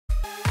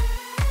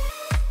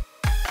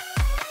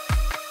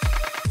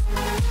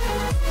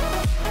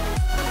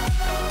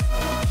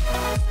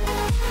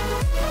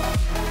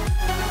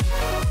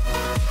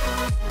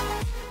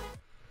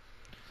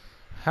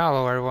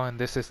Hello everyone,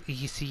 this is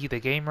EC the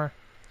Gamer,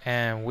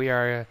 and we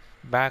are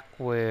back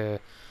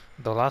with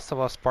The Last of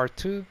Us Part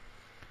 2.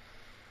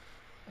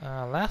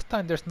 Last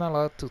time there's not a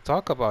lot to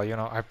talk about,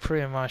 I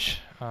pretty much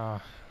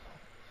I'm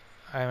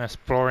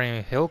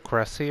exploring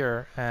Hillcrest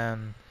here,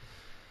 and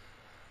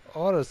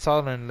all of a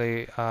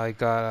suddenly I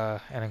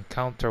got an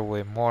encounter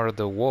with more of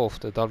the wolf,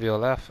 the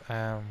WLF,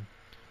 and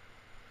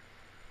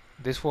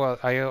this was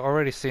I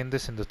already seen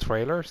this in the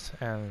trailers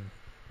and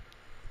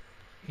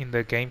in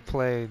the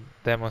gameplay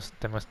demos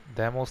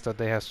that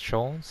they have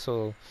shown,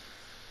 so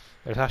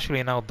there's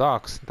actually now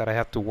dogs that I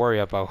have to worry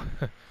about.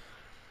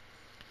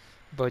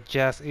 But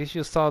just if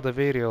you saw the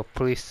video,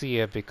 please see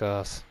it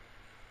because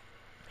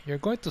you're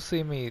going to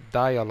see me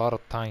die a lot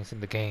of times in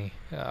the game.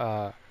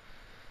 I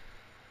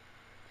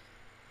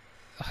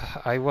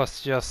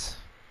was just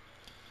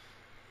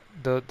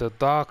the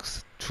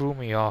dogs threw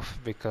me off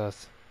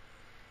because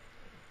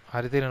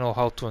I didn't know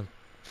how to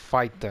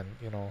fight them.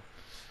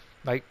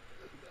 Like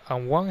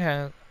on one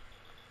hand,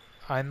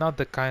 I'm not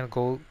the kind of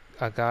go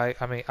a guy.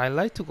 I mean, I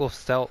like to go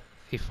stealth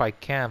if I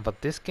can, but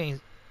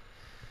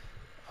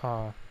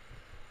uh,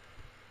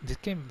 this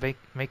game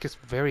make it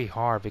very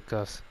hard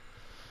because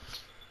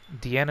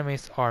the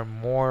enemies are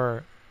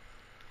more.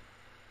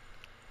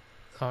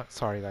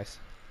 Sorry, guys.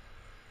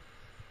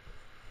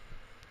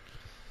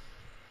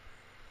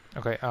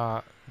 Okay,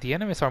 the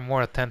enemies are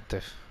more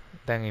attentive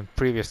than in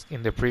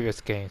the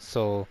previous game,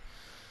 so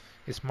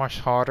it's much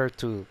harder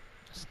to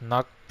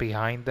snuck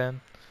behind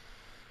them.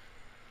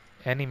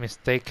 Any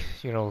mistake,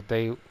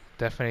 they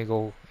definitely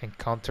go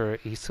encounter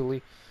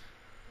easily.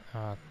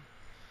 Uh,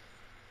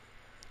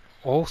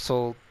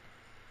 Also,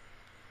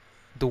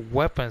 the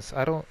weapons.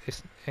 I don't.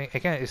 It's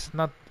again. It's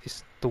not.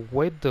 It's the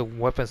way the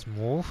weapons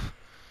move.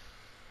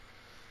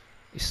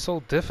 It's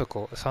so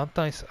difficult.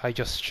 Sometimes I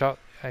just shot.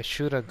 I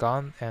shoot a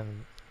gun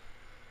and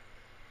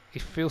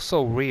it feels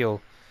so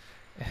real.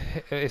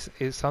 It's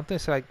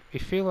sometimes like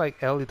it feels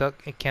like Ellie Duck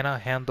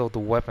cannot handle the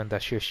weapon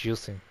that she's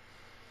using.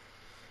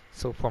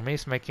 So for me,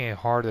 it's making it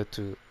harder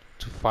to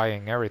fight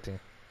and everything.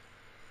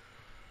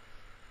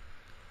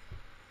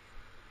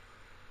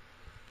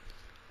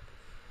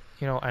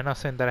 I'm not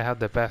saying that I have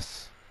the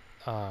best.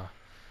 Uh,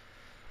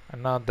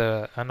 I'm not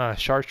a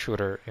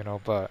sharpshooter,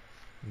 but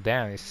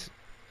damn,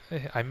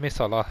 I miss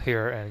a lot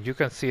here, and you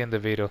can see in the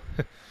video.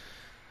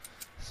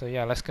 So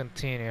yeah, let's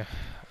continue.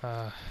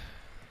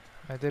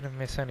 I didn't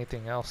miss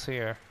anything else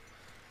here.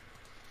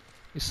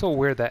 It's so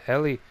weird that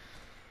Ellie,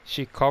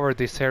 she covered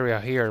this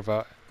area here,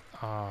 but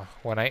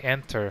when I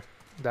enter,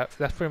 that's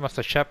pretty much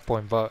a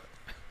checkpoint, but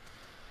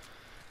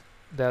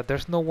that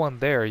there's no one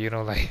there.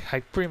 Like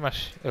I pretty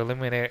much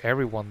eliminated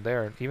everyone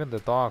there, even the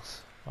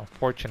dogs,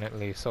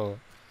 unfortunately. So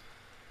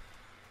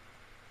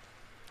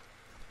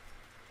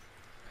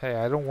hey,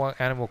 I don't want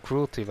animal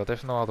cruelty, but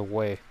there's no other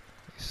way.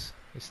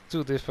 It's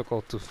too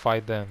difficult to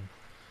fight them.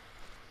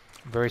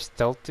 Very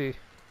stealthy.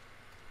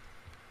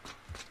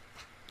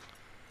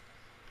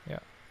 Yeah.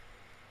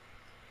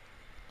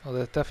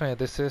 Well, definitely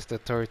this is the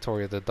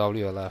territory of the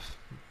WLF.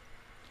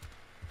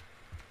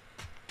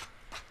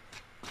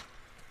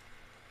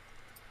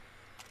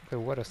 Okay,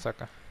 wait a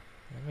second.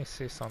 Let me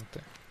see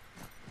something.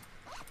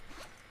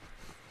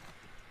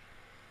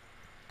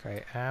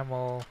 Okay,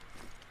 ammo.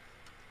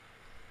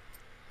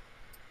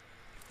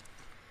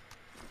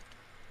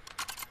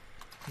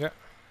 Yeah.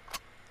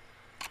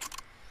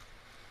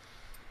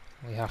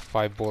 We have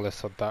 5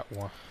 bullets of that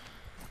one.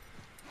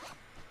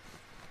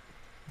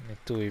 Need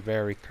to be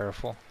very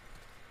careful.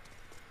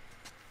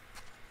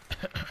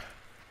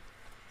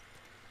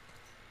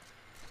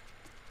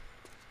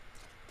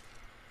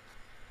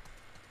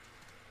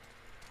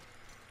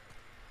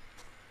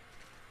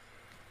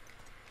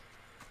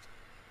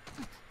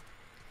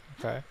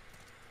 Okay.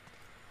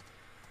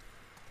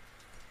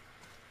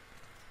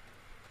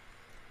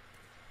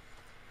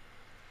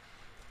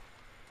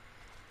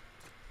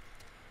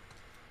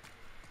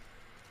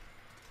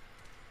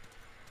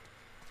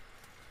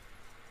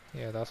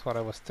 Yeah, that's what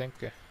I was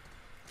thinking.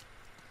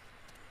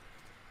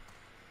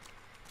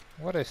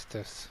 What is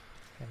this?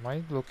 Am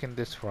I looking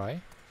this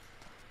right?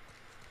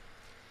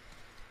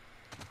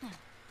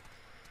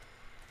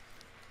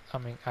 I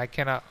mean, I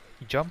cannot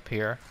jump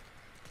here.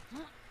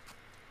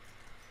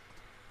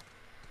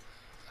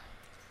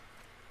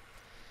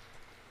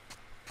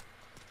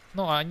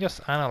 No, I'm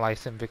just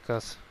analyzing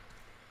because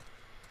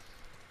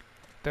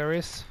there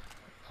is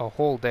a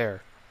hole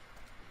there.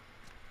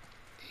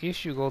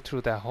 If you go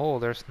through that hole,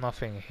 there's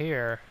nothing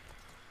here.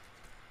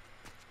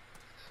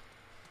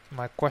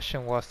 My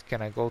question was,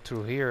 can I go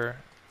through here?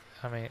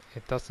 I mean,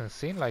 it doesn't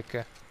seem like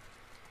a...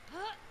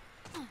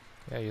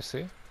 Yeah, you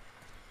see?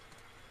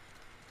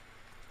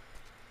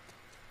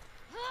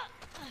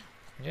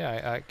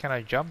 Yeah, I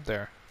cannot jump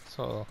there,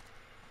 so...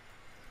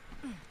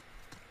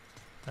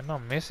 I'm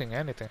not missing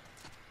anything.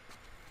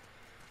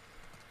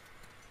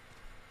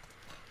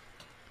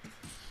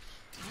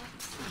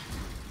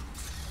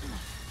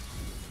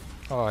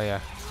 Oh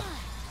yeah.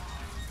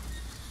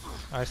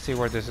 I see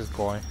where this is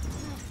going.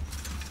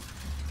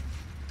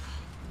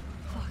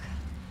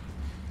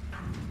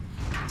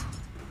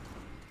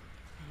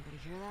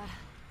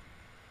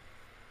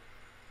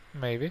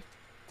 Maybe.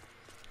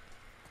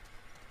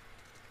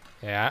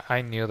 Yeah,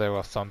 I knew there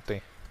was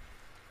something.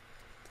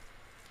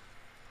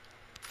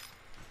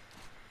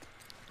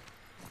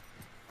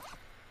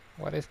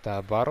 What is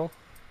that, bottle?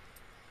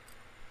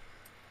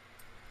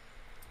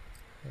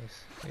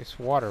 It's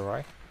water,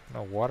 right?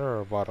 No, water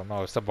or bottle?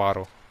 No, it's a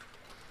bottle.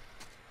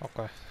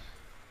 Okay.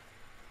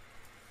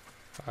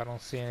 I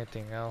don't see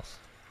anything else.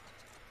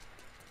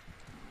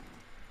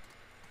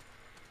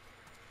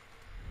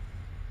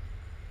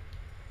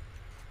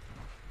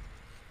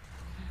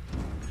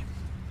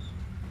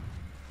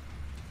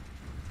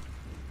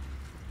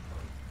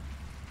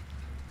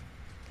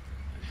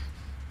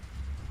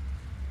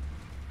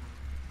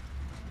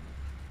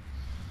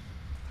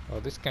 Oh,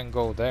 this can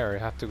go there. It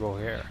have to go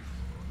here.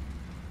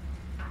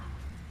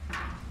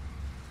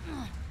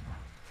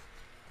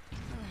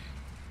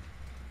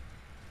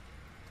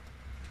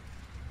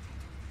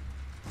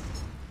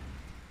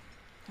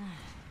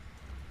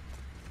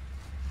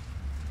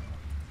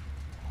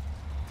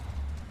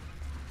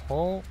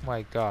 Oh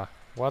my god.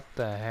 What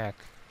the heck?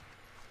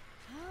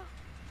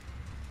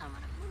 I'm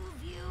gonna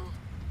move you.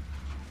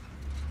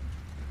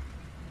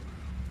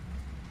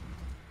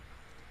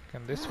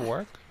 Can this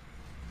work?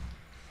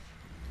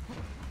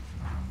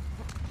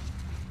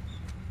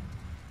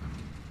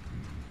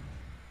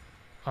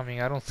 I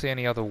mean, I don't see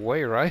any other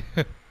way, right?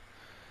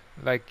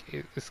 Like,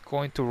 it's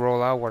going to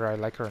roll out whether I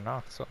like it or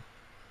not, so.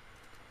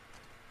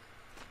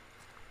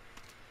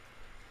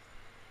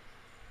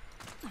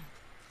 It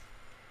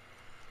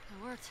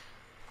worked.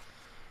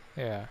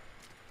 Yeah.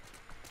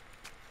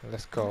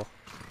 Let's go.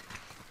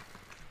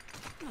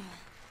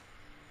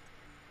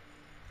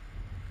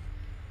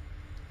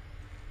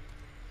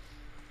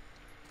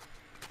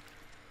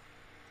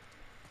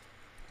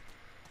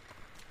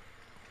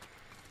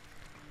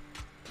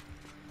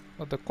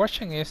 Well, the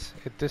question is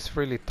this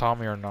really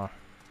Tommy or not?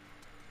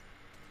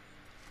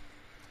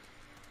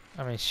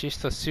 I mean,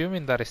 she's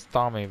assuming that it's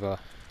Tommy,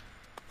 but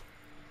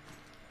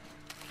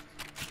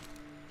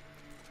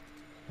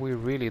we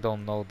really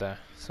don't know that,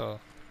 so.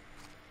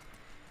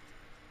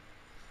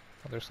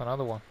 Oh, there's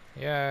another one.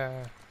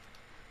 Yeah.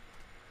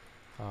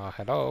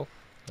 Hello.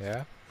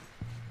 Yeah.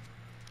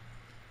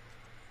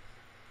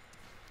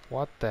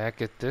 What the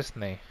heck is this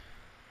name?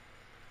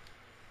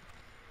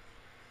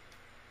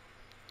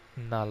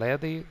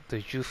 Naledi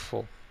the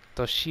Youthful.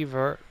 Does she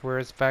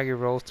wears baggy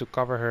robes to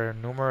cover her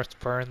numerous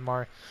burn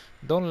marks?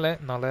 Don't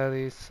let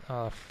Naledi's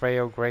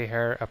frail gray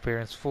hair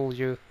appearance fool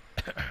you.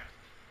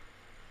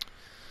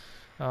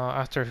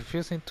 After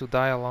refusing to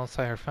die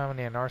alongside her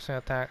family in an arson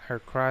attack, her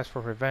cries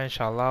for revenge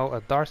allow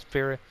a dark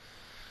spirit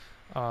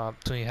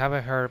to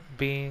inhabit her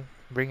being,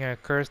 bringing a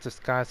curse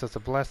disguised as a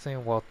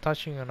blessing. While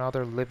touching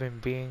another living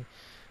being,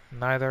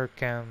 neither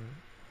can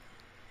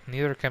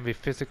be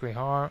physically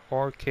harmed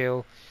or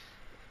killed.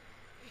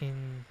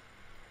 In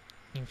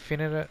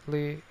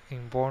infinitely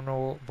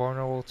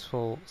invulnerable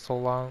so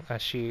long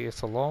as she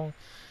is alone.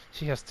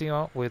 She has teamed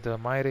up with the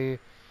mighty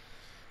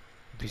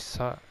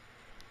Bisa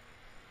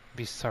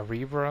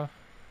Bisaribra,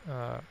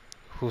 uh,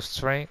 whose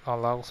strength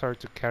allows her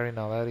to carry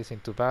Naletis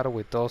into battle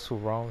with those who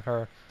wrong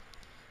her.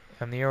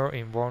 A near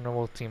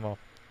invulnerable team up.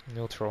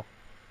 Neutral.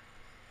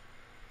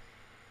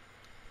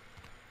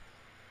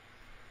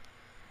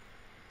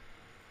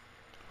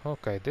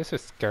 Okay, this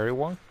is a scary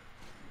one.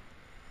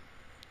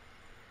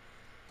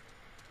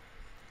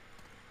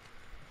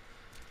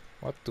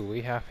 What do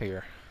we have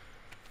here?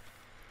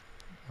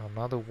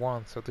 Another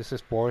one, so this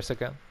is Boris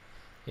again.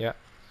 Yeah.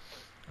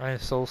 I am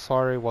so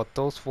sorry. What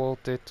those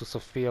wolves did to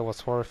Sophia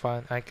was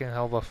horrifying. I can't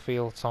help but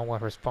feel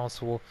somewhat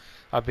responsible.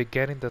 I've been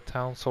getting the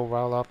town so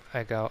riled up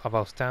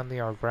about standing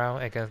our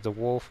ground against the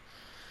wolf.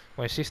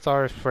 When she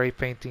started spray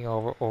painting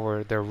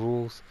over their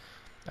rules,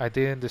 I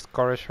didn't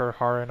discourage her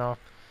hard enough.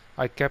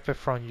 I kept it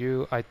from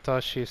you. I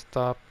thought she'd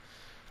stop.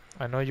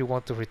 I know you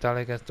want to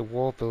retaliate against the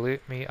wolf. Believe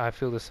me, I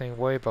feel the same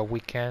way, but we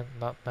can't.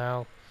 Not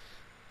now.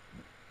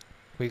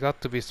 We got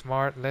to be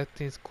smart. Let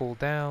things cool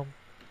down.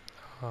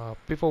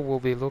 People will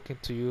be looking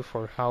to you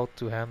for how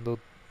to handle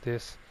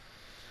this.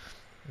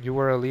 You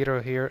were a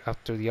leader here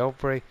after the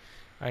outbreak.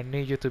 I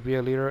need you to be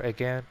a leader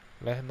again.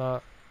 Let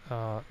not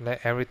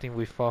let everything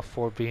we fought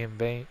for be in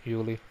vain,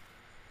 Yuli.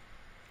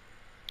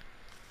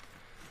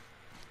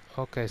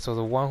 Okay, so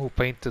the one who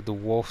painted the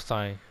wolf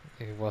sign,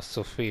 it was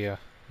Sophia.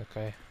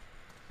 Okay.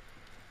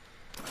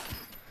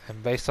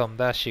 And based on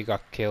that, she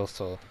got killed,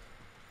 so.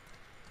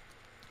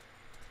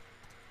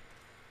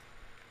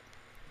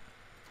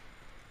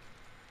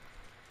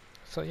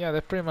 So yeah,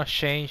 they pretty much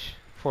changed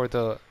for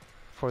the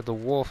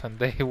wolf, and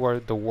they were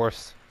the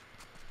worst.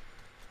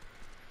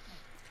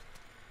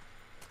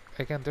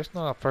 Again, there's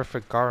not a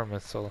perfect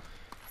government, so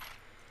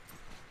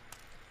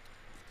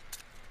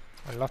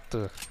I love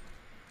to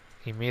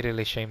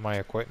immediately change my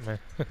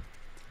equipment,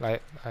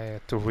 like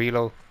to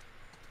reload.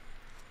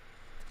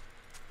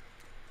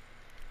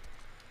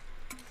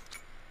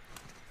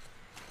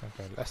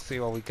 Okay, let's see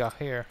what we got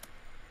here.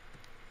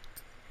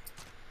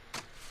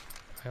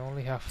 I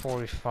only have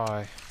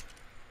 45.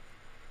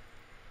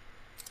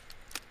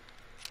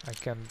 I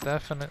can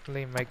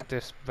definitely make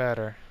this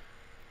better.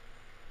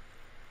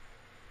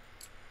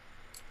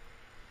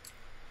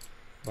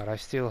 But I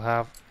still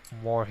have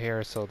more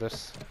here, so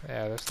there's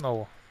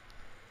no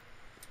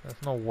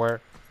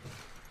worth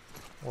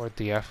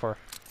the effort,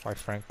 quite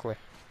frankly.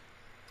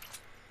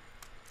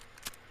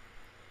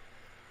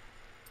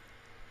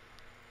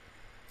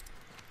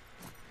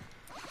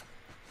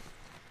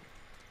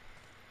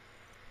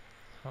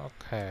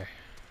 Okay.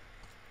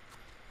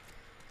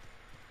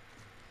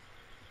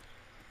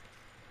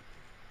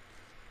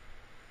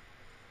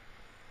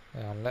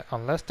 Yeah,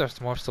 unless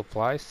there's more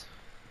supplies.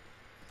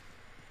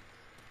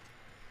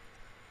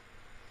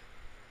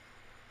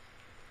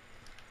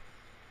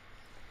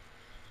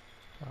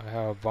 I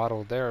have a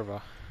bottle there,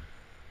 but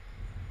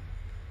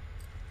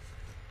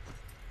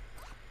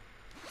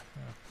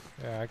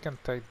yeah, I can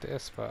take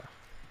this, but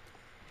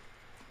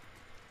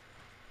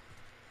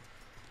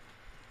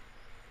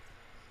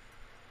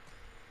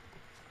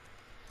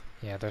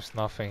yeah, there's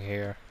nothing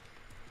here.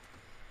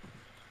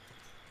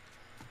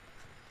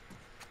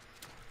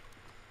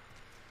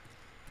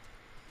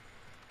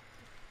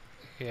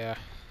 Yeah.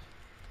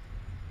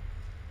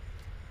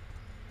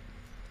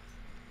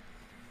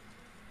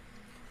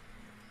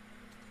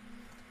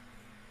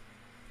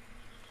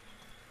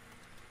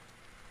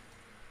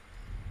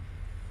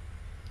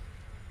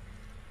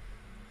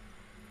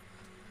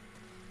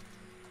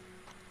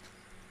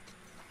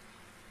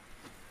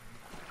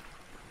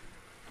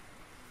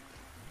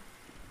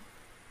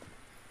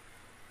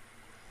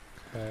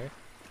 Okay.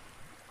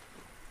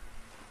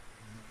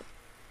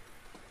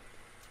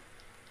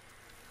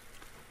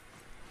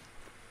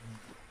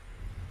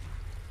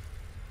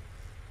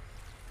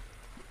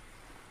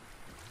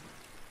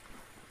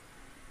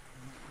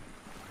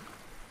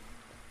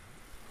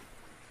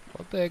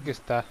 What the heck is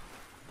that?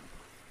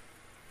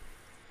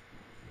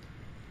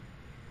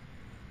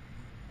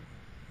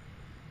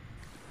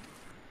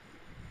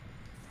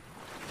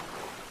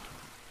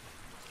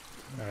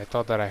 I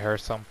thought that I heard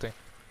something.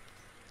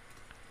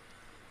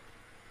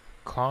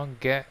 Can't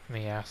get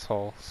me,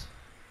 assholes.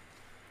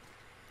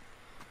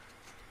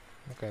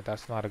 Okay,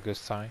 that's not a good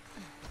sign.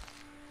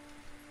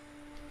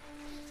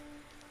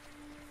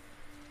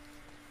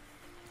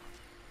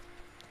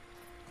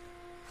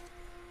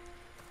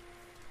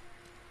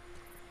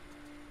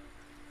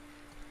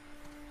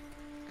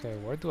 Okay,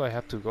 where do I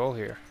have to go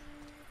here?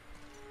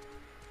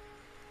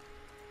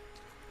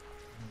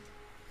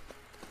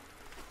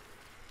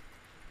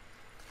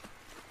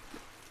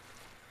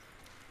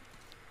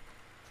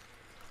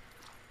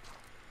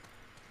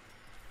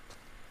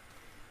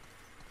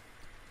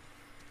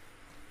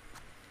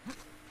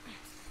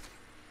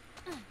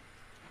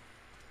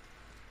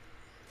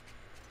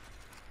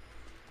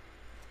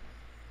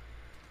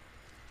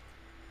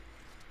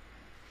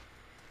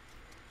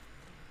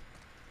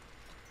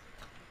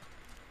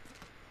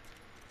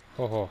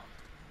 Oh, oh.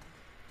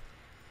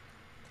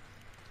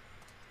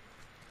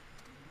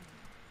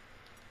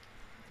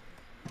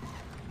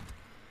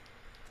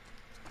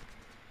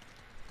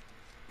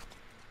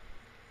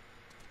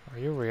 Are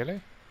you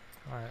really?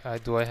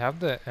 Alright, do I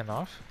have the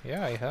enough?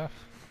 Yeah, I have.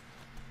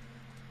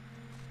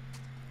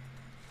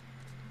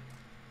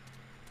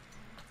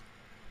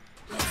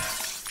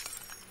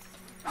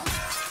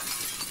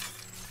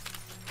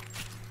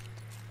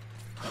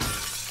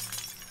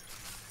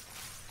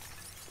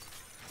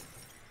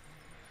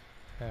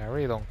 Yeah, I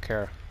really don't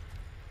care.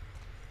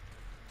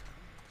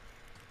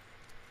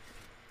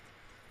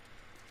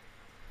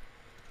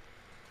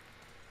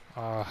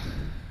 Uh,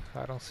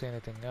 I don't see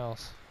anything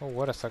else. Oh,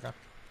 wait a second.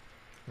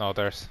 No,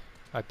 there's...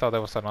 I thought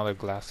there was another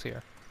glass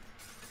here.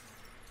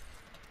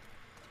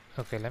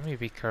 Okay, let me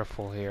be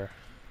careful here.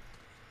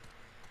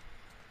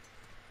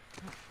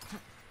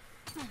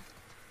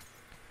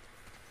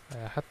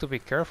 I have to be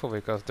careful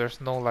because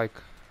there's no, like,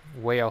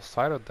 way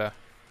outside of that.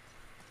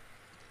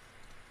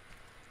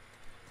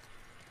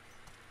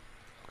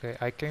 Okay,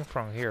 I came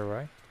from here,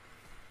 right?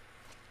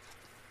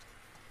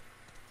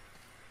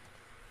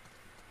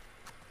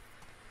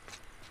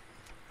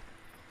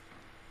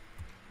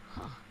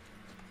 Huh.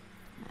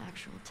 An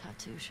actual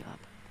tattoo shop.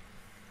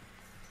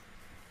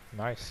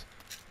 Nice.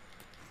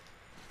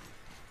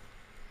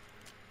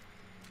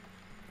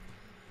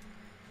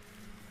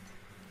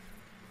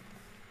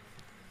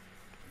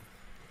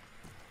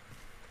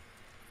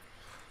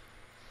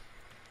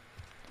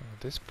 Oh,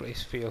 this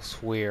place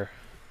feels weird.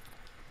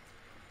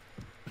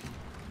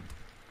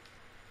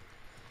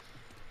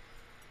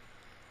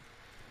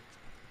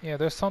 Yeah,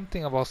 there's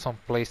something about some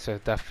places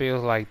that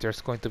feels like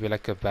there's going to be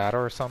like a battle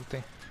or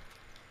something.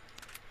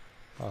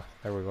 Oh,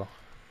 there we go.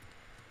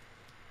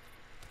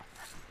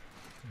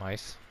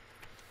 Nice.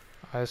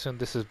 I assume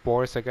this is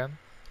Boris again.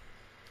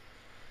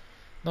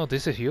 No,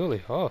 this is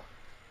Yuli. Oh.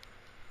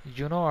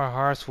 You know our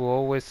hearts will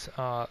always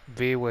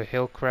be with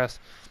Hillcrest,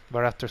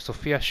 but after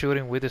Sophia's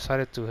shooting we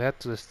decided to head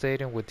to the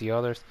stadium with the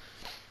others.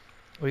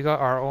 We got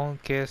our own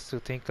kids to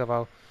think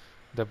about.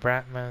 The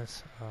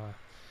Bradmans,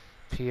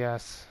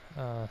 P.S.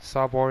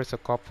 Saw Boris a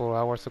couple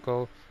hours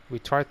ago. We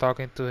tried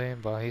talking to him,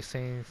 but he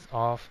seems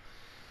off.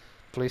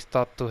 Please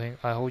talk to him.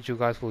 I hope you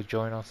guys will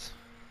join us.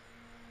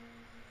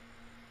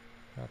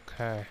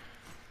 Okay.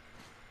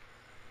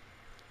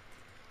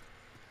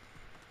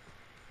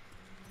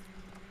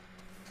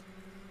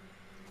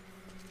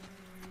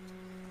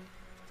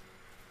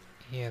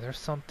 Yeah, there's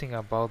something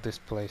about this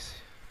place.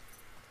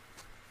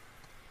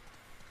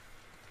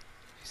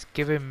 It's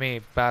giving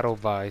me battle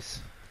vibes.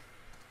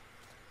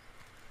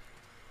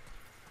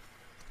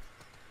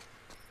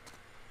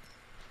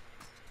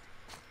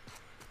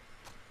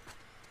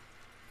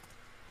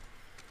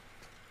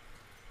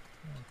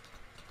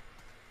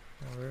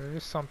 There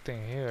is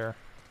something here.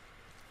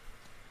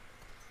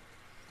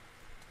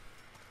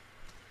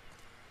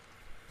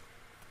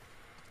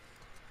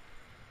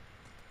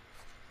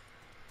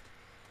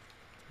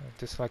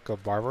 Is this like a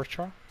barber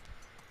shop?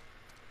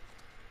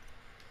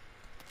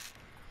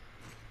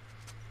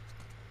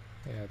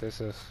 Yeah, this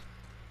is.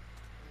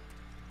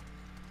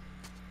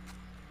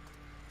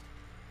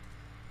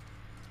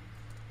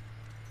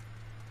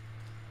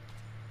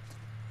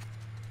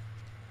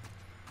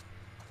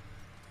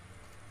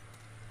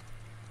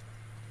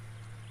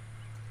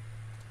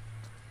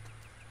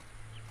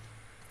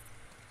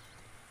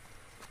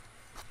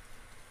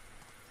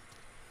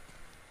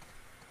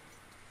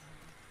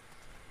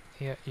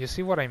 Yeah, you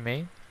see what I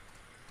mean?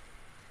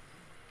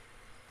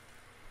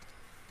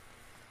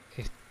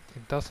 It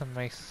it doesn't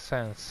make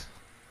sense.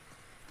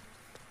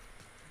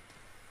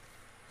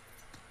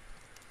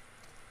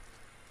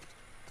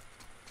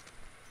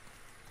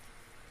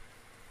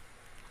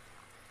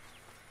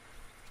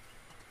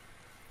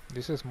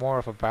 This is more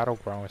of a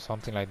battleground or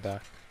something like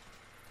that.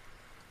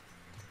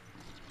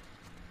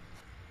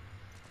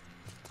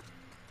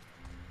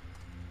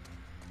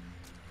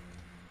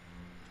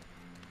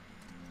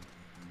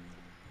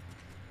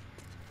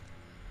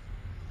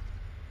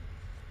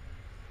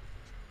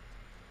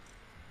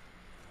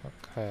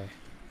 Okay.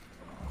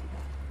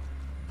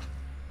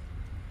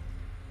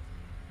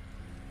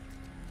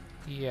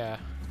 Yeah.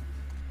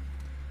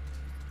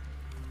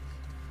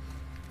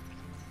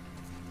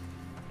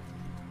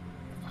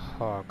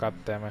 Oh, god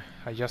damn it.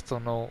 I just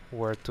don't know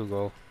where to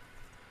go.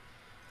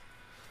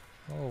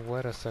 Oh,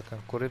 wait a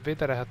second. Could it be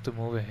that I have to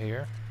move it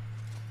here?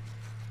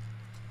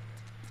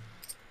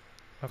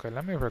 Okay,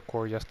 let me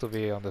record just to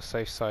be on the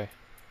safe side.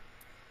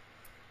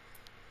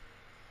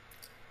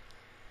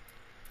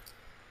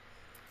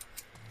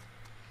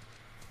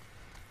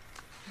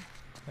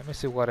 Let me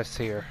see what is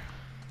here.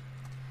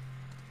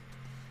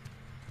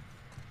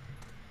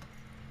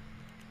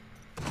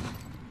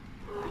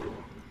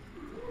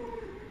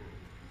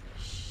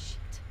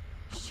 Shit.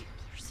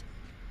 Shamblers.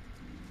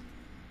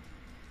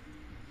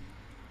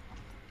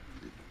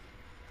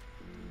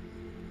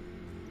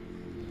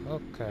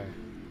 Okay.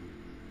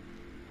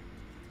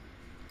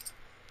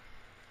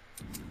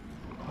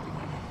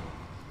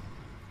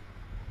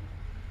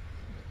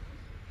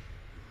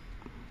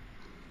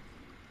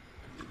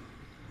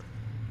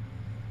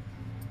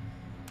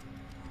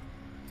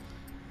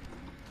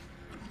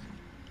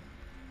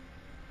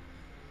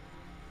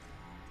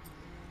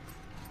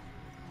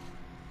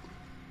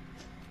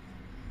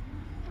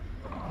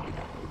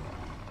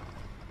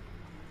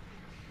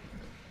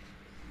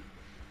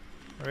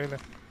 Really?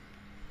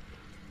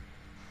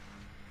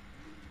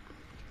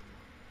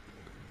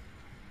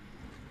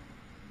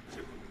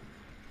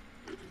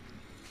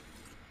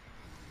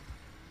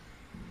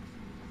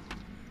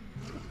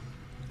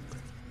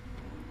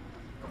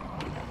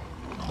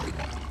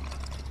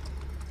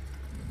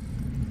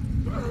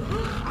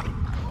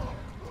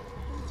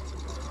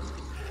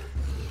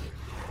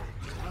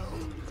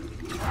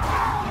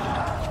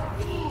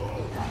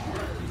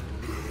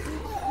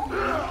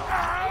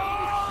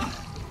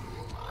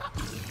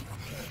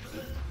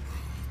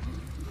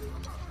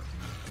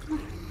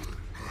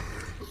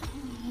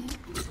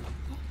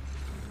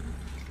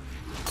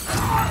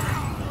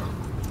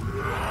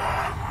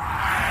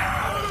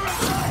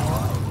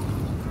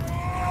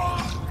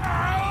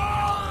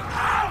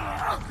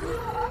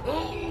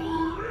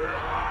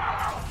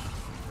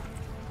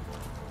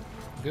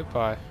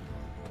 Goodbye.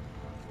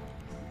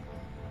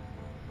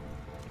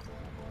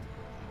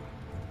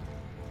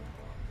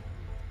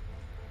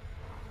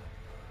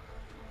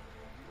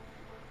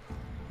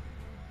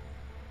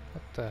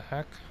 What the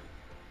heck?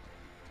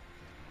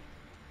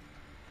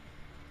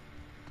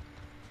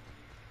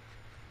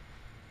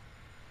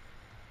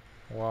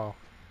 Wow.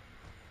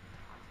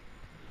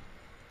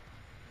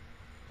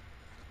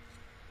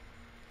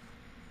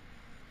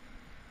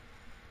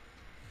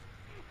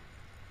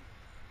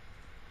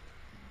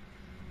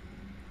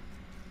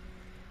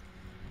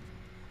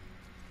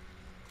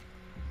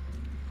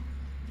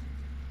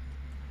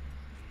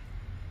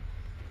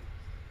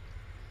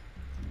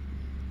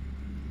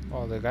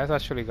 Oh, the guys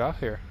actually got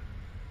here.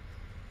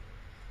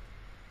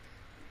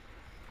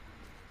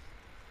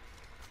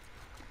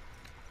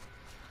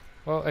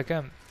 Well,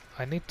 again,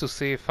 I need to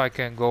see if I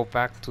can go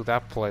back to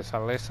that place.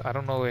 At least, I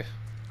don't know if...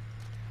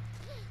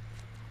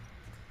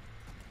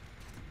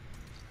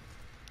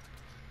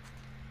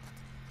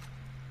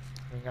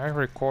 I mean, I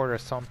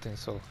recorded something,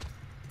 so...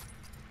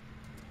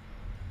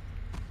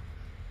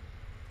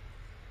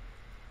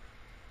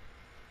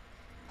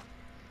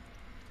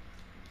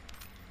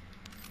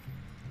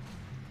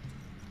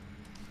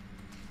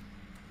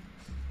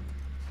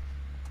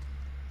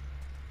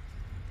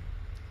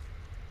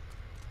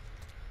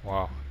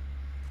 Wow.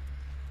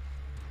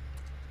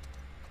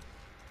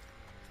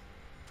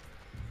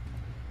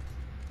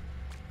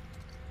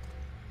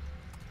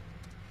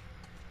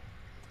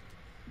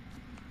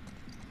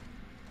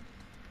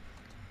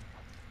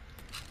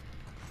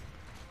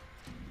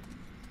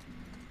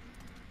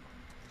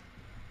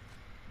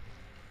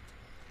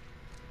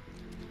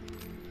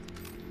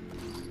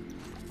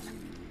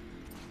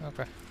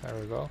 Okay, there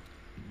we go.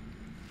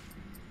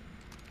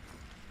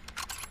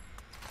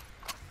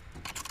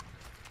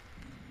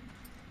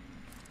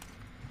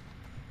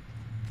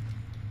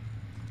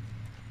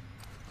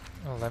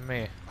 Oh, let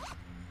me...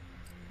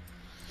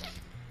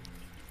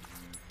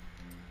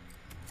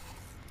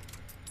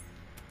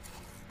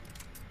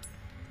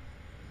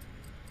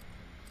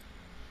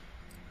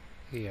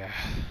 Yeah.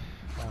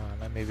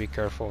 Let me be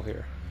careful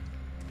here.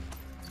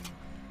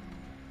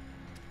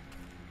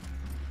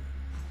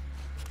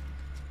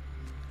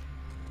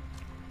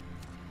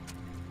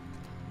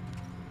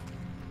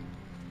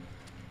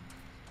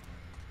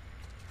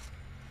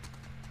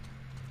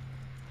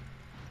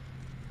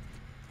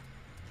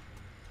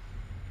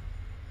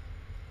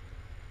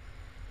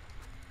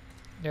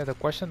 Yeah, the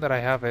question that I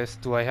have is,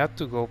 do I have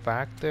to go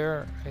back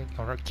there,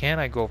 or can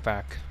I go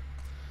back?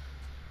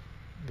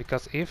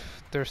 Because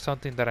if there's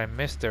something that I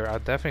missed there,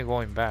 I'm definitely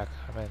going back.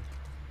 I mean,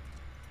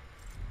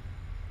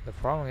 the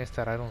problem is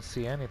that I don't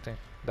see anything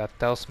that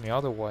tells me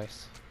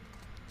otherwise,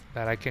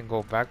 that I can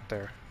go back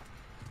there.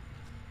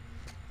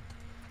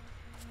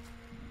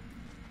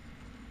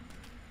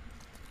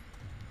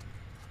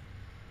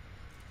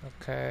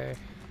 Okay.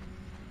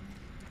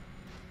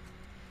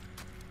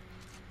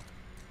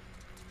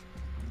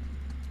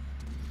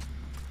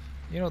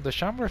 You know, the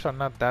chambers are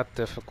not that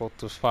difficult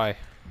to fight.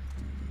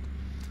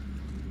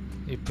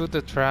 You put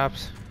the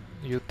traps,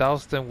 you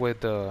douse them with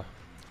the...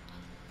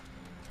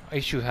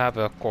 If you have,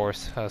 of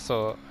course,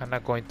 so I'm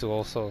not going to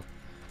also...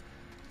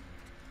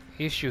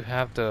 If you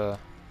have the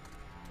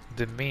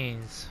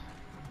means,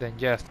 then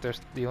yes, there's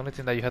the only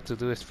thing that you have to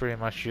do is pretty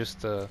much use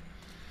the...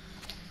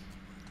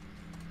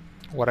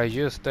 What I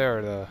used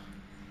there,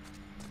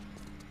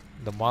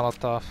 the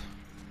Molotov.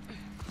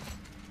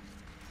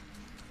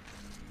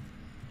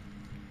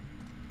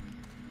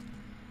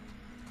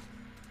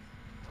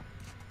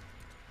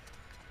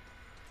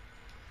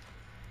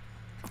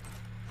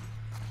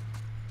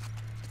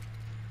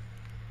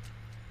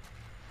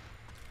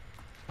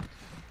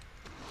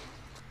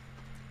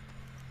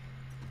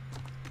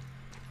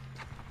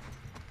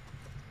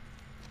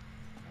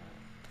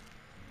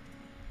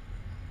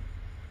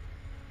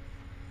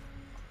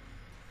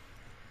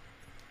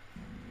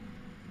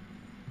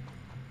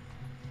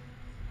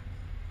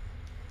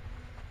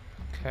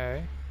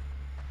 Okay.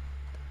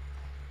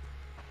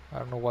 I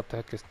don't know what the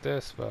heck is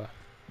this, but...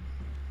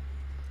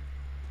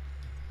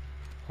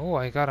 Oh,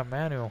 I got a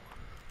manual.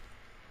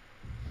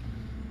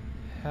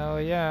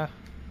 Hell yeah.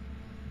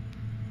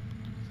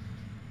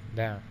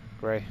 Damn,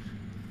 great.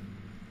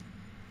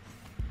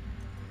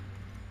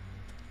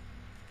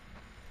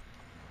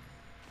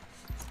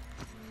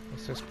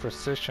 This is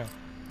precision.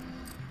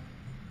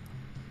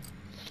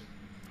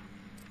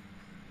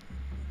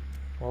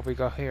 What we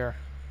got here?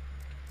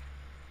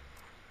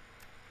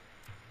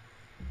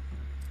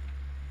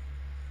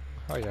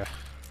 Oh yeah.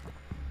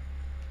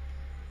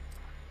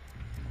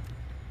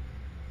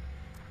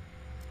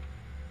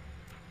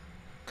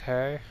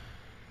 Okay.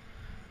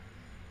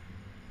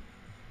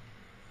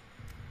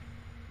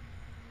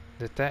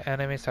 Detect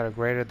enemies at a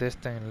greater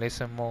distance and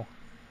listen more.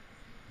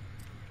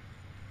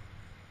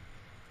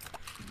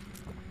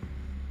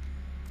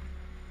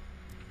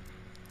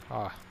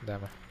 Ah,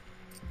 damn it.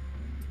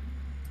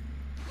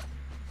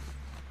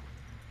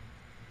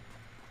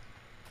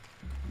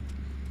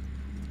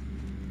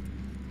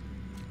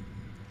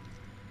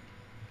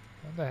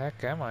 Where the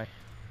heck am I?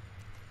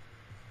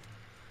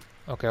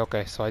 Okay,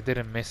 okay, so I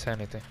didn't miss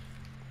anything.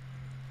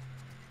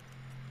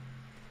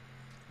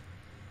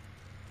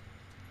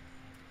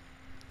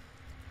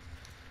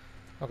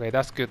 Okay,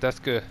 that's good, that's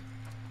good.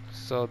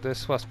 So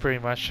this was pretty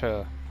much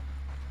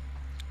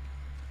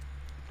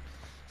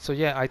so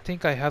yeah, I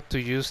think I have to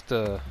use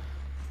the...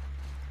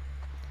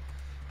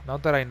 Now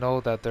that I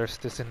know that this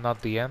is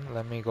not the end,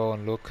 let me go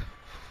and look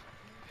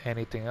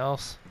anything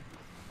else.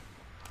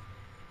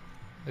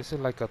 This is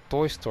like a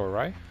toy store,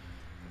 right?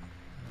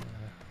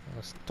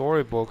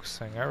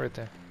 Storybooks and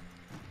everything.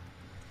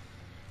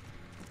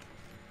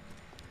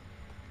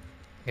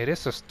 It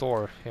is a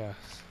store, yes.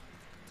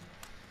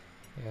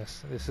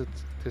 Yes,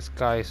 this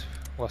guy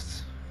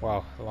was,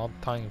 wow, a long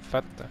time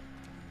infected.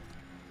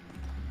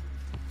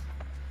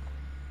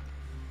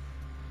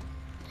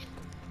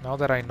 Now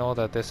that I know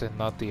that this is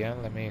not the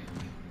end, let me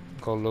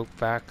go look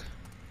back.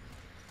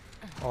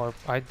 Or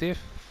I did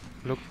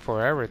look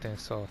for everything,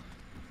 so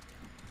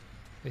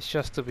it's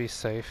just to be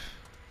safe.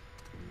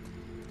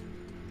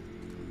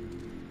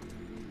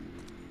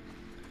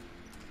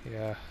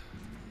 Yeah.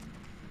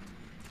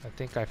 I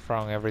think I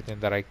found everything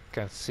that I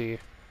can see.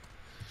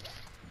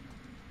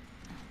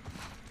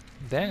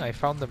 Dang, I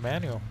found the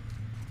manual.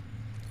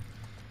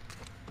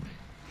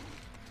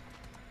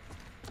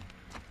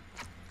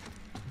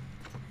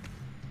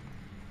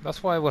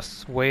 That's why I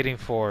was waiting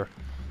for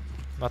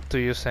not to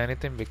use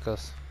anything,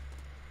 because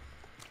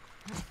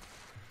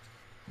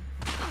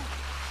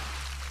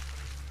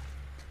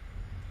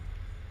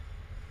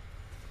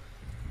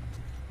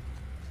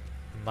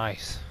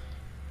nice.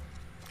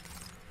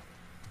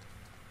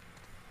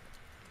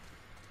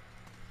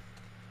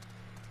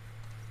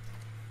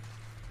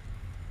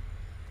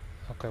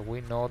 Okay,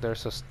 we know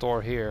there's a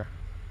store here.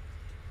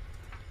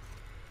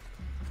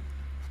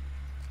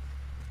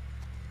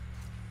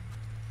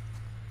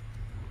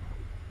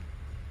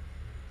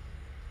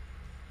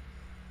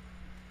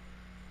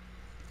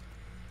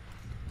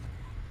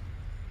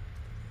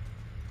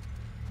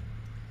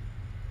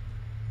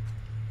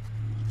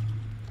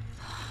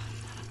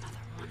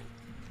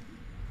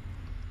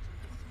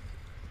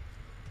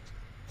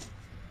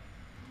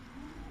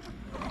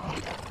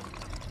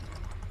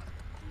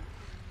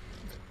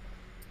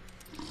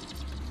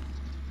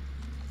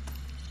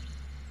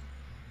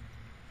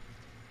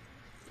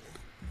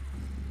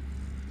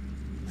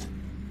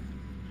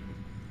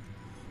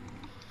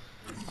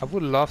 I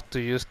would love to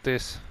use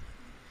this.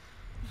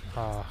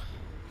 Uh,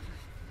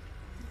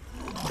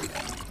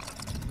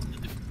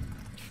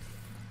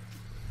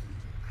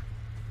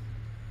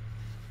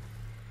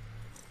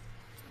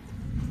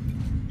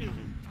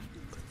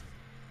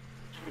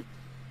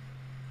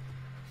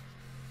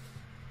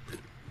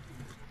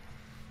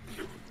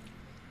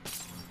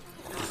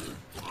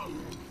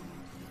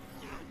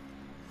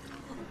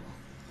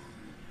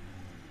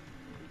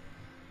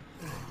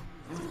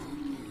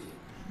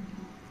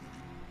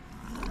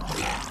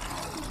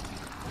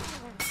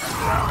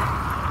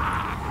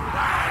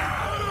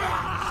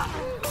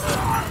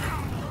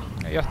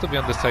 you have to be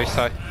on the safe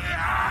side.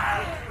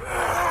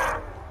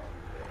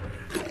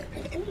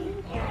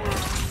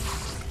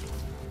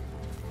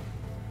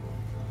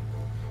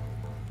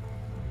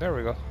 There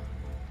we go.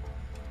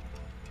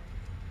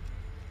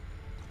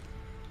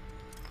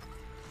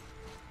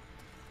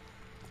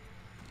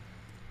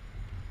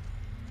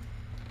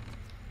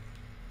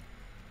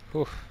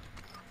 Oof.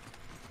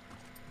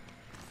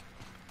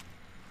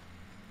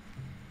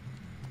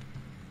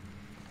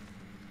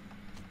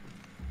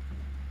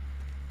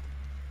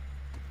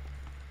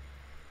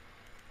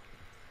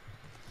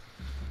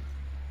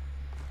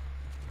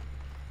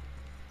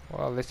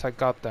 Well, at least I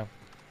got them.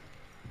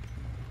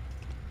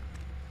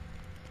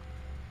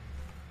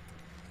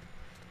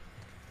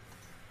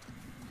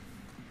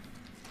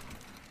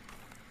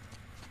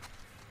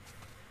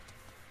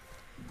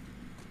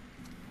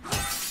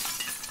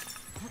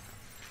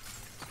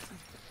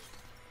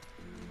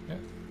 Yeah,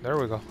 there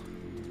we go.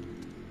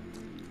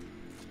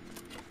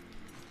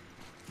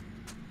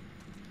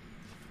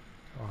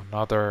 Oh,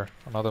 another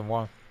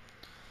one.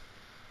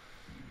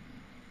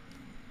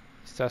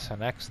 There's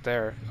an X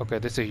there. Okay,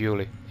 this is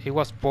Yuli. It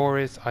was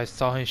Boris. I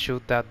saw him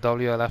shoot that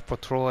WLF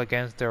patrol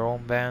against their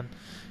own band.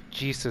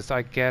 Jesus,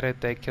 I get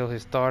it. They killed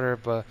his daughter,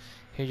 but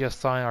he just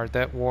signed our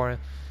death warrant.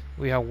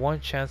 We have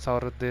one chance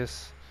out of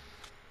this.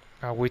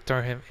 We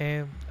turn him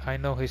in. I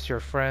know he's your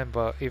friend,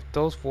 but if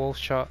those wolves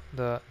shot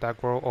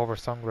that girl over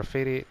some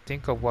graffiti,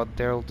 think of what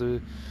they'll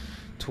do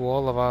to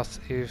all of us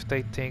if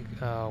they think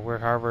we're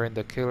harboring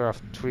the killer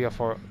of three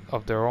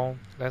of their own.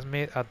 Let's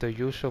meet at the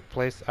usual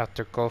place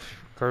after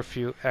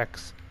curfew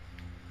X.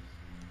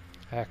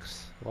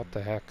 X. What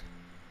the heck?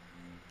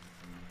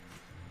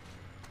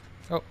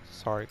 Oh,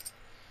 sorry.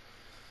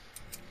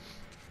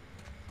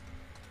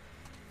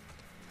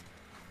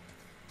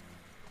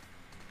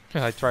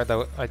 I tried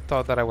that. I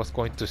thought that I was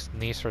going to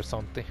sneeze or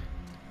something.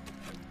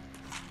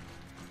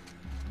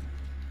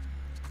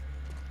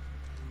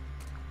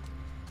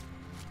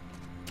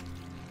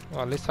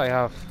 Well, at least I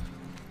have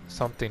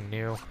something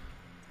new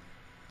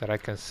that I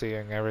can see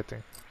and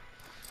everything.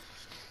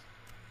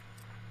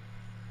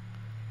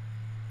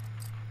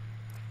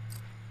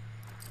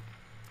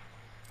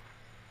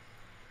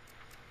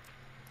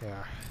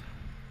 Yeah.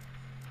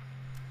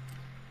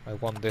 I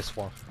want this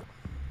one.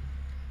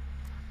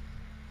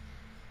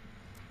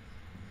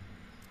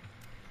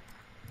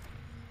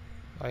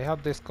 I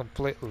have this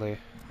completely.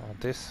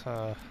 There's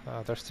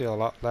still a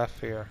lot left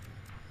here.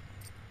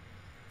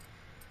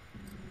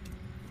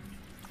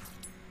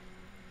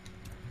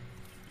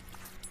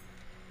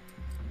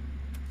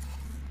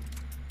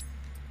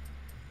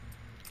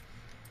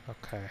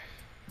 Okay.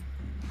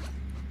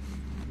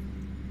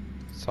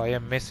 So I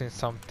am missing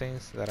some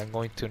things that I'm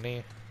going to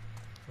need.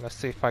 Let's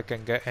see if I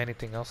can get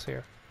anything else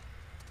here.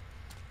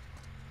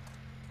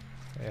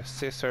 Yeah,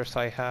 scissors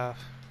I have.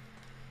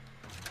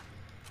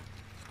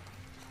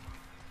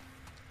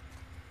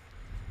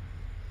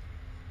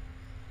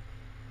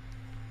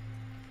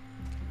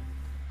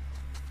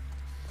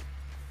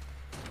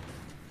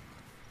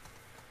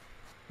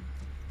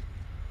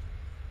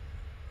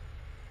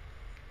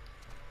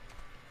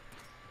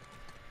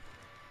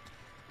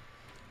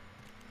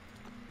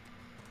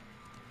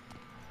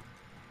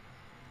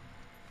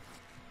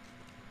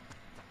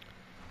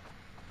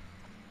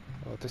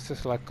 Oh, this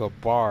is like a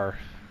bar,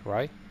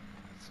 right?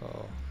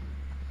 So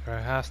there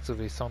has to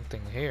be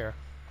something here.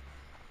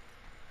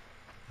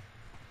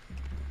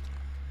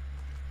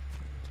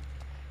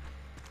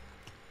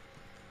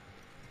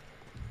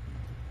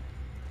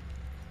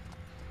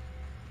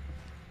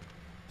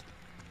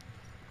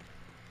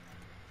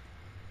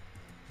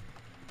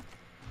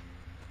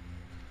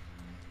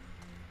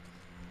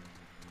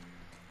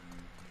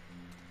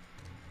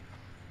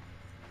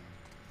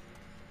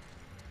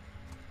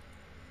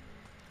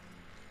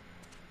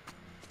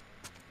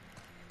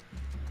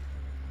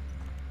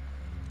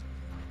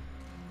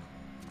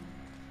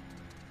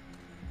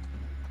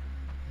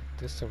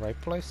 This the right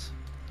place?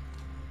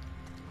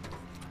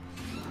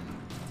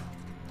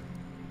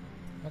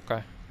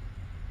 Okay.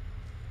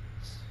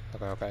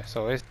 Okay,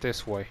 so it's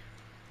this way.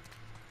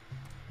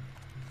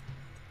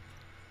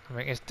 I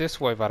mean, it's this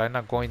way, but I'm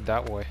not going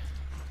that way.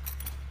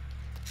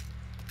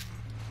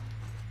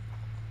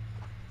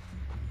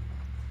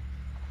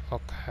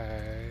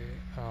 Okay,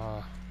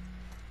 I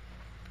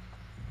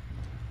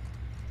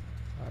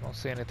don't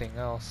see anything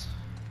else.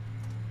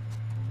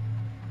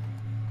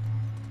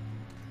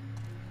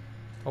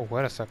 Oh,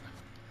 wait a second.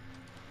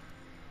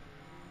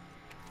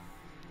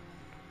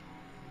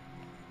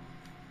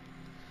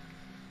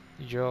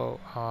 Yo,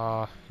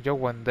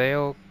 when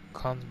Dale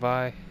comes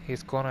by,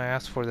 he's gonna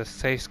ask for the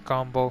safe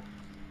combo,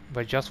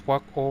 but just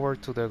walk over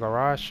to the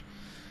garage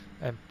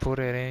and put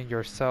it in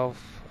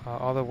yourself.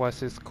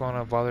 Otherwise, it's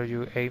gonna bother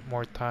you 8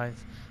 more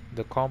times.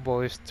 The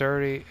combo is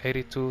 30,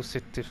 82,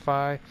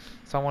 65.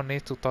 Someone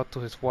needs to talk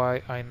to his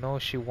wife. I know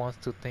she wants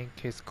to think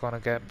he's gonna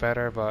get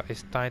better, but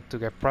it's time to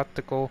get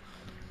practical.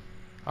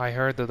 I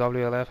heard the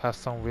WLF has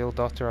some real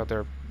doctor at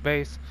their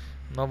base.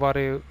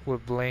 Nobody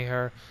would blame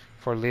her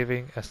for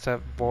leaving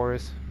except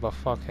Boris, but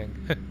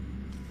fucking.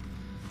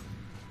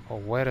 Oh,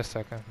 wait a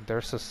second.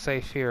 There's a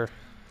safe here.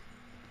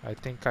 I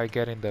think I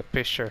get in the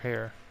picture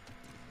here.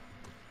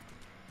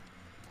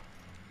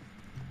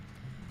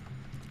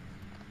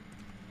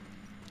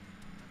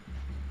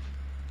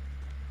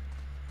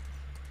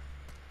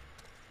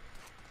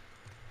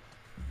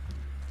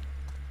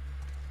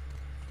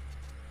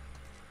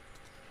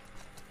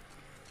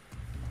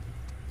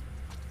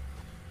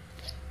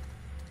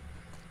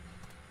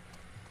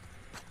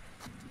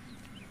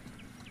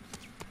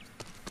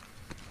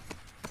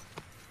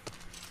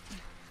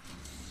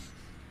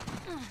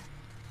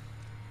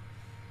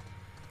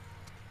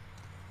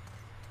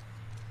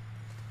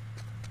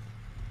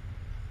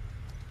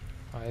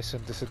 I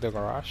assume this is the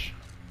garage.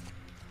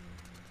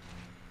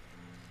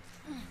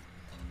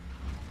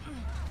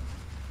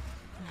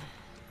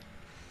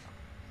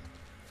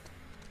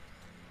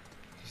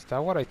 Is that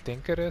what I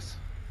think it is?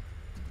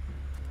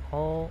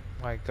 Oh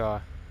my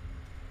god.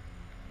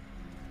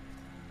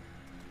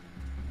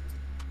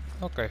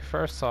 Okay,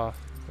 first off,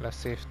 let's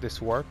see if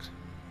this works.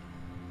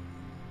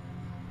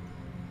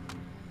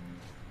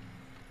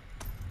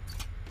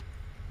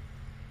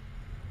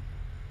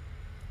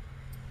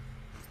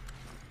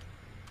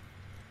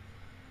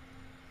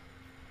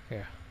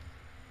 Yeah.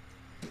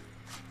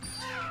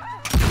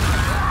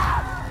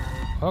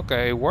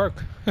 Okay, it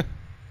worked.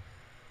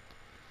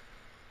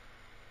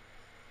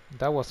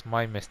 That was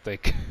my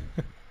mistake.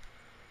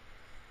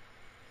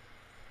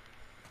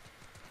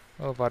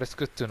 Oh, but it's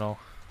good to know.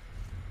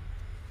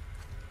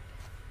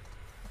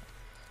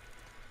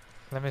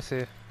 Let me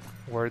see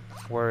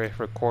where it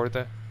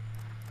recorded.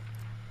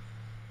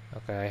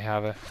 Okay, I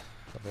have it.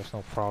 So there's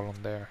no problem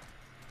there.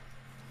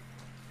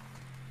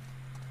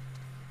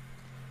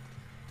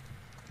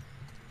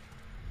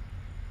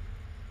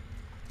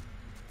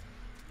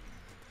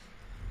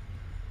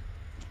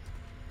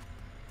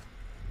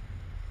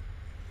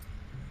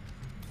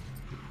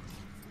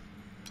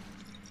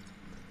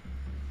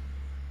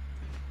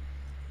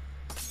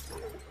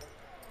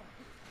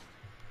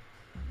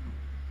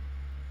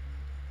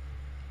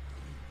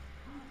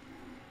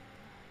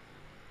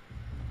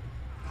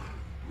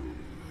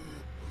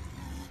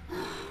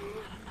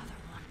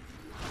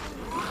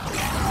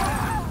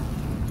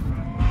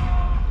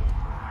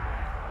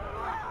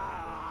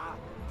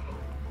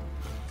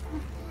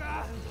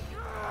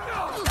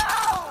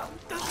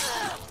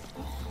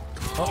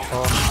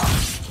 Uh-oh.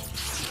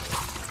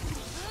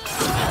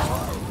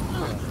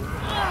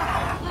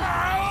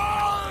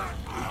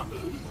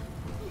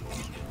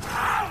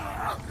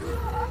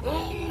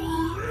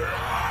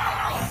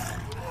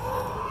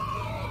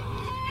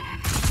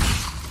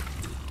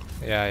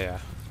 Yeah, yeah.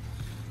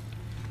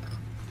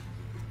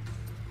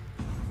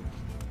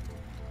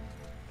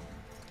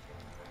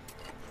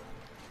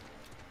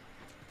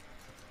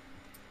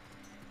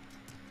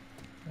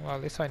 Well,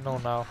 at least I know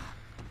now.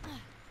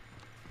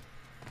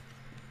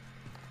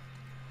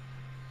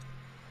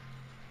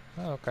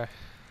 Oh, okay.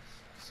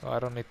 So I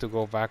don't need to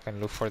go back and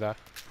look for that.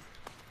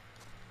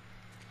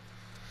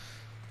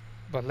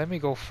 But let me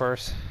go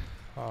first.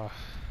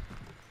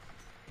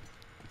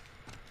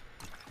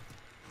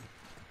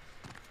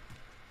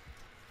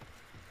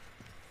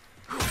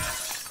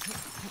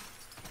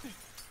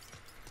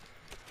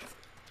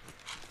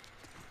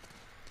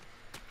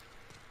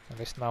 At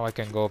least now I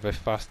can go a bit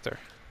faster.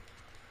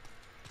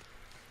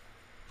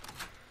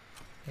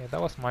 Yeah,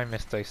 that was my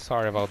mistake.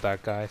 Sorry about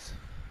that, guys.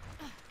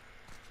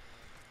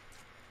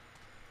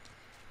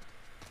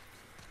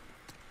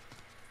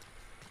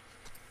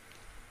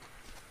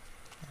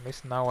 At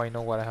least now I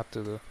know what I have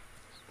to do.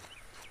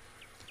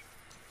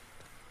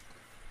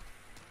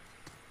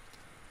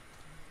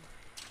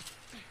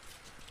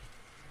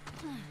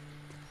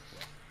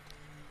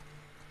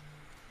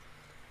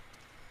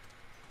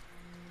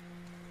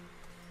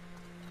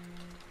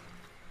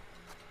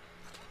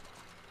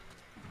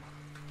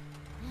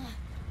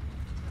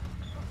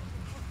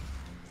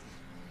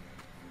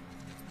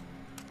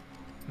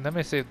 Let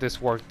me see if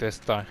this worked this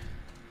time.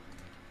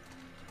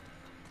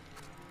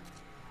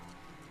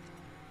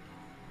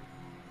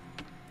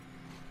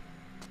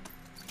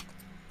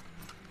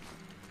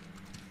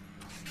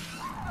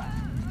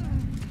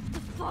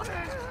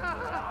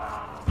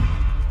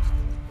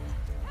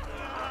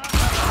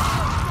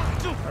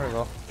 There we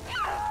go.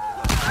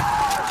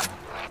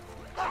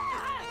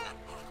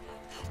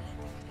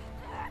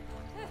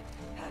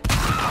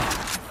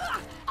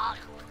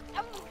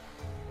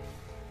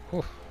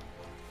 Whew.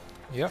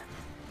 Yep.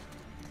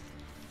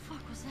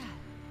 Fuck was that?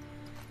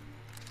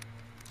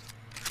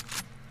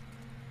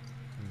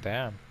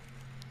 Damn.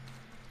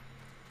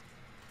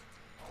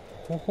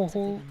 Looks like they've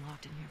been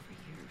locked in here for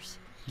years.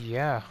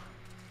 Yeah.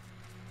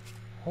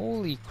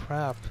 Holy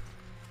crap.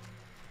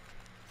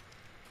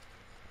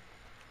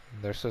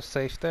 There's a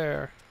safe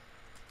there.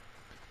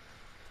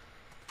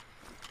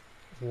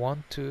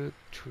 1, 2,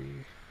 3,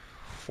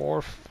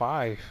 4,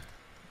 5.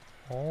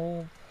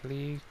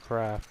 Holy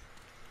crap.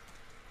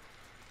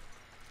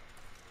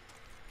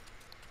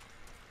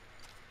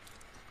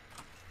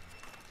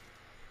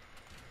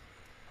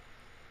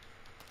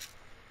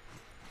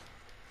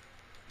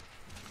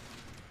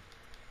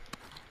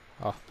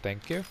 Oh,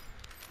 thank you.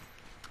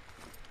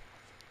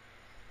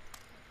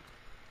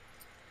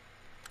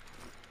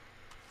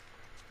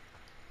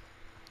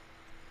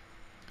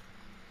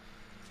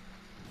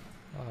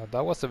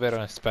 That was a bit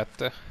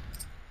unexpected.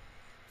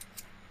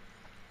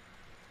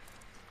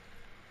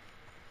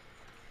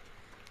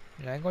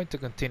 Yeah, I'm going to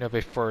continue a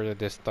bit further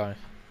this time.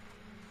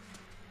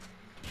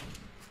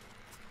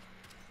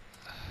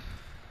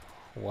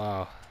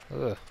 Wow.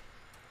 Ugh.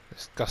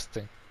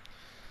 Disgusting.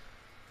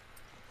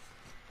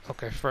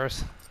 Okay,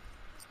 first,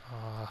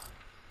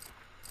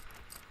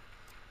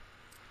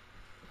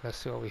 let's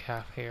see what we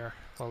have here.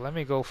 Well, let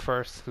me go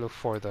first, look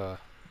for the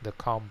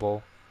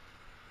combo.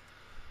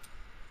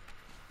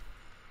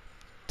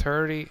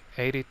 30,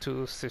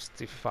 82,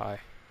 65.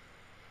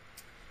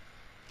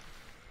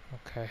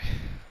 Okay,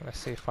 let's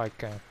see if I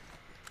can.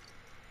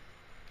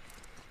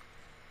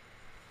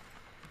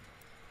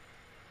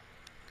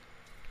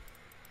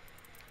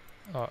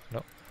 Oh,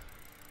 no.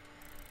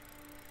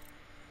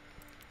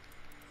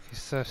 It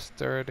says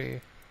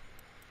 30.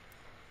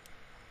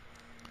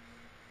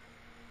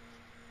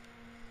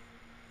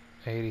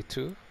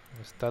 82.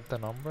 Is that the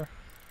number?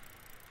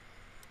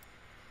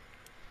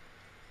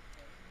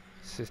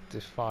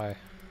 65.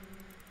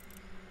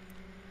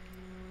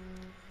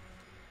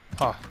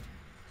 Ah,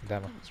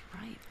 damn it. That was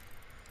right.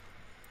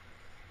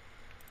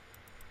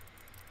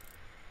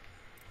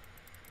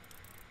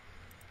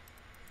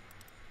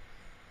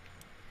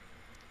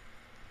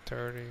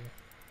 Thirty.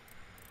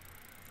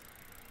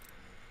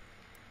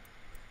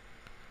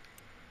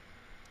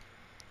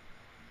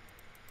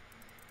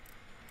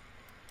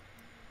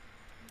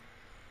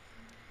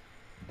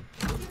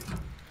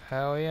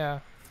 Hell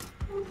yeah.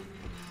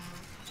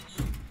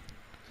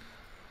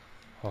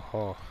 Oh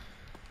ho.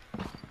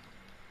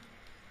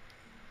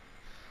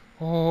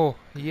 Oh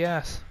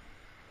yes.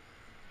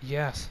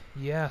 Yes,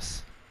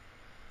 yes.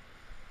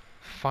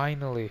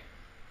 Finally.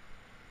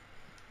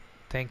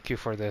 Thank you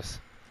for this.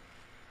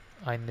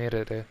 I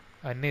needed it.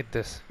 I need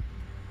this.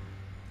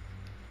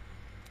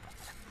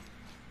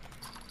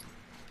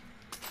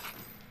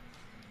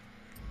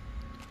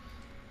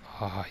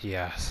 Ah,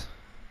 yes.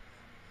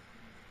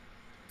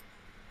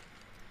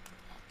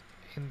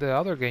 In the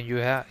other game,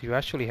 you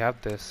actually have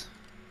this.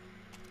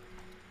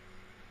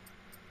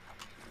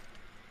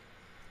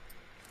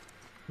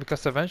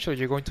 Because eventually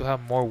you're going to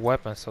have more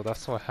weapons, so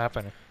that's what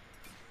happened.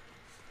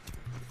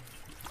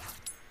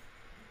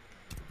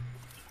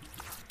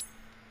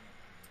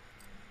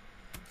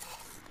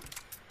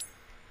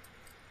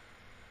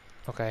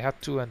 Okay, I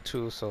have 2 and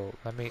 2, so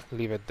let me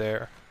leave it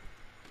there.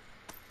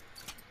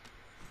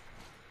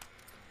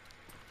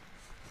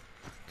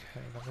 Okay,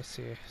 let me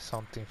see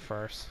something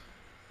first.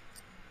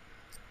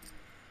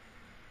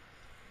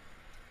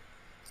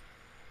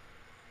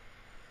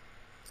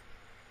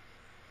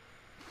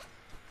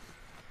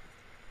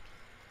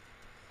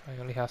 I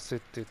only have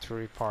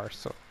 63 parts,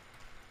 so...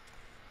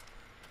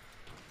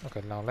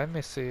 Okay, now let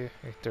me see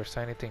if there's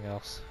anything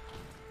else.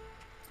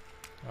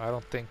 I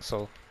don't think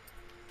so.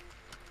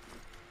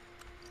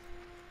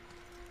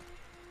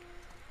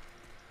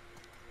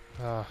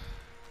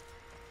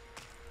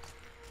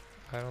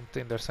 I don't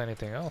think there's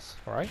anything else,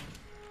 right?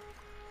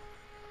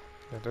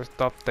 Yeah, there's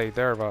the update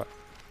there, but...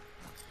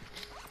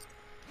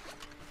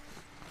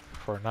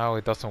 For now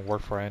it doesn't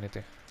work for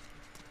anything.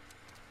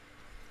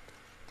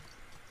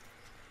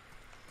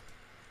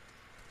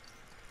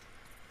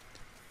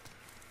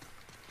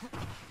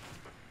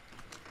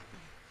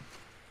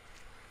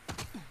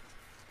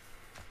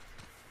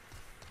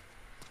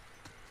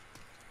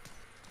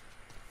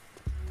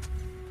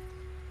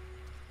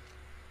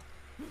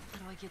 How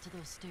do I get to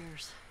those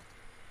stairs?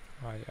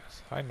 Ah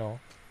yes, I know.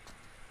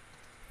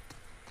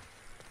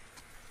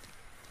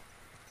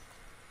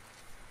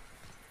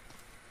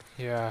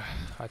 Yeah,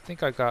 I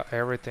think I got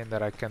everything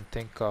that I can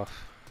think of.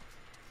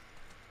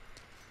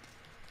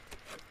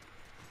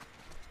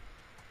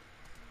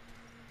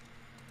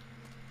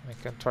 I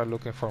can try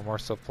looking for more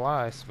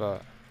supplies,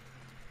 but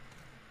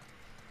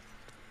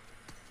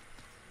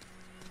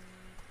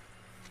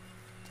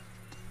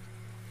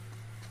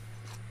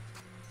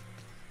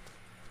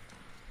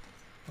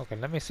okay,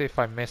 let me see if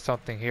I missed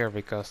something here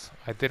because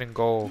I didn't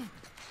go.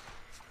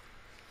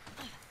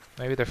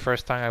 Maybe the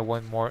first time I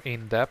went more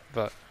in depth,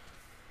 but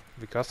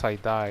because I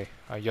died,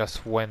 I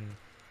just went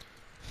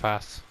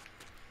fast.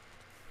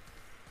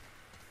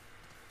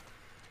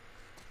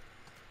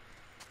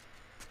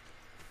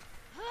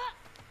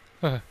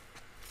 Well,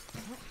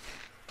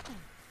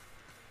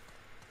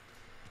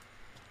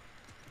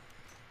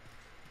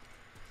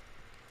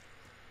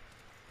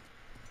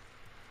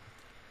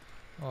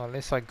 at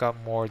least I got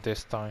more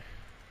this time.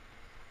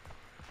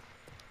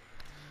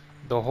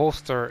 The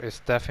holster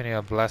is definitely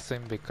a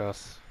blessing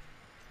because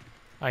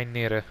I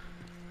need it.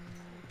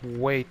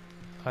 Wait,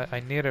 I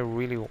need it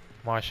really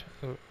much,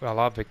 a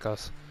lot,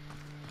 because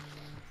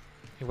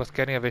it was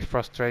getting a bit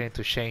frustrating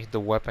to change the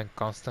weapon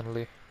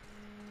constantly.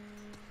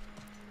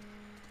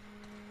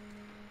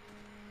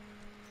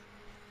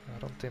 I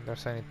don't think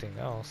there's anything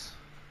else.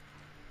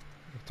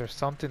 If there's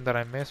something that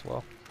I missed,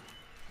 well.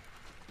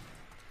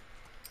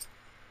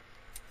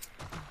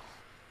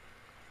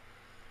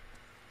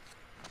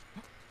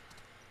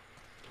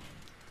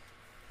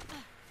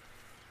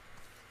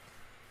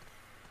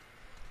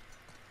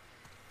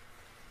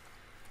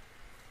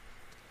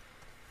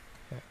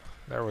 Yeah,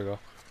 there we go.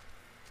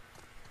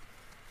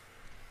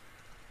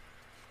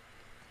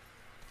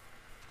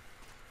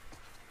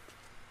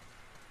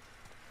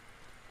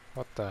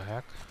 What the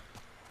heck?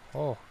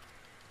 Oh,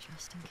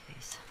 Just in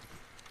case.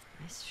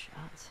 Nice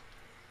shots.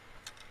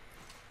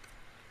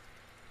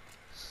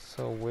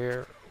 so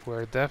we're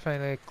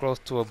definitely close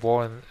to a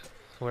bow, and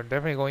we're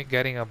definitely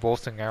getting a bow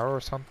and arrow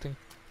or something.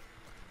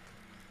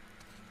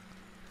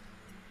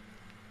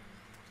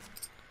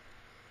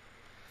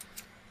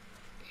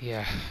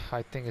 Yeah,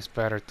 I think it's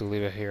better to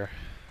leave it here.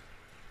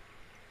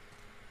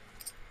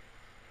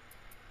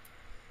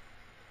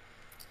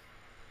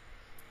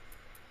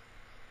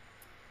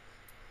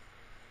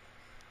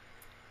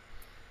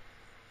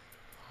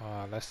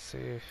 Let's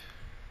see.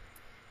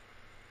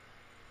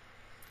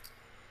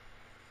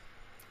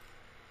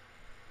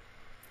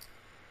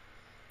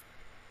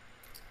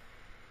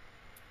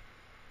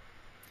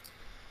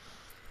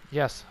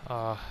 Yes,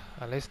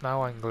 at least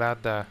now I'm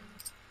glad that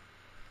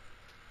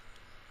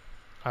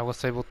I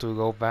was able to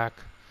go back.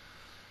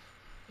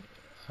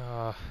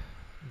 Uh,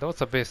 that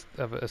was a bit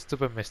of a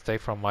stupid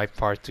mistake from my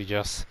part to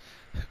just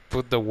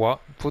put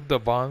the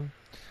bomb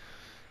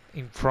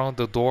in front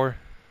of the door.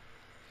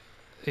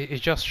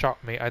 It just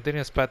shocked me. I didn't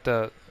expect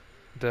the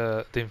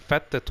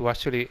infected to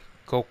actually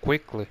go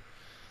quickly,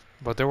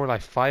 but there were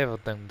like 5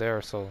 of them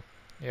there. So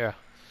yeah.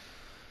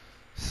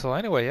 So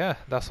anyway, yeah,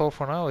 that's all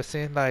for now. It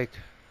seems like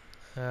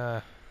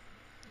uh,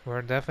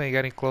 we're definitely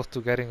getting close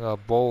to getting a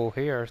bow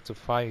here to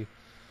fight.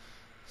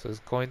 So it's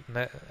going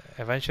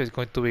eventually it's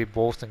going to be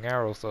bows and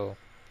arrows. So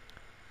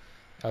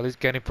at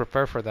least getting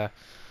prepared for that.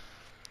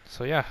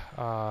 So yeah,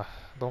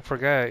 don't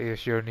forget,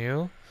 if you're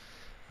new,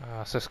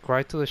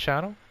 subscribe to the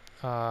channel.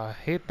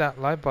 Hit that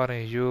like button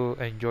if you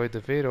enjoyed the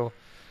video.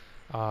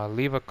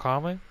 Leave a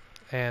comment,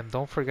 and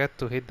don't forget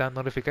to hit that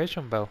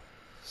notification bell.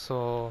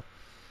 So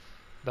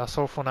that's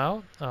all for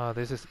now.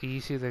 This is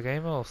Easy the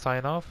Gamer. I'll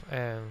sign off,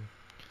 and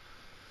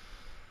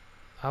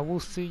I will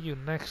see you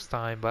next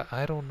time. But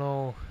I don't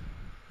know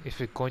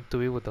if it's going to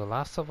be with The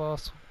Last of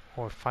Us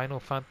or Final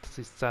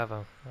Fantasy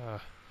VII.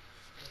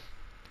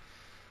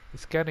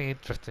 It's getting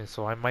interesting,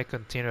 so I might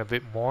continue a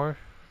bit more.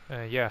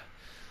 Yeah,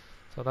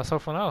 so that's all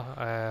for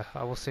now.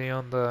 I will see you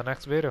on the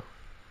next video.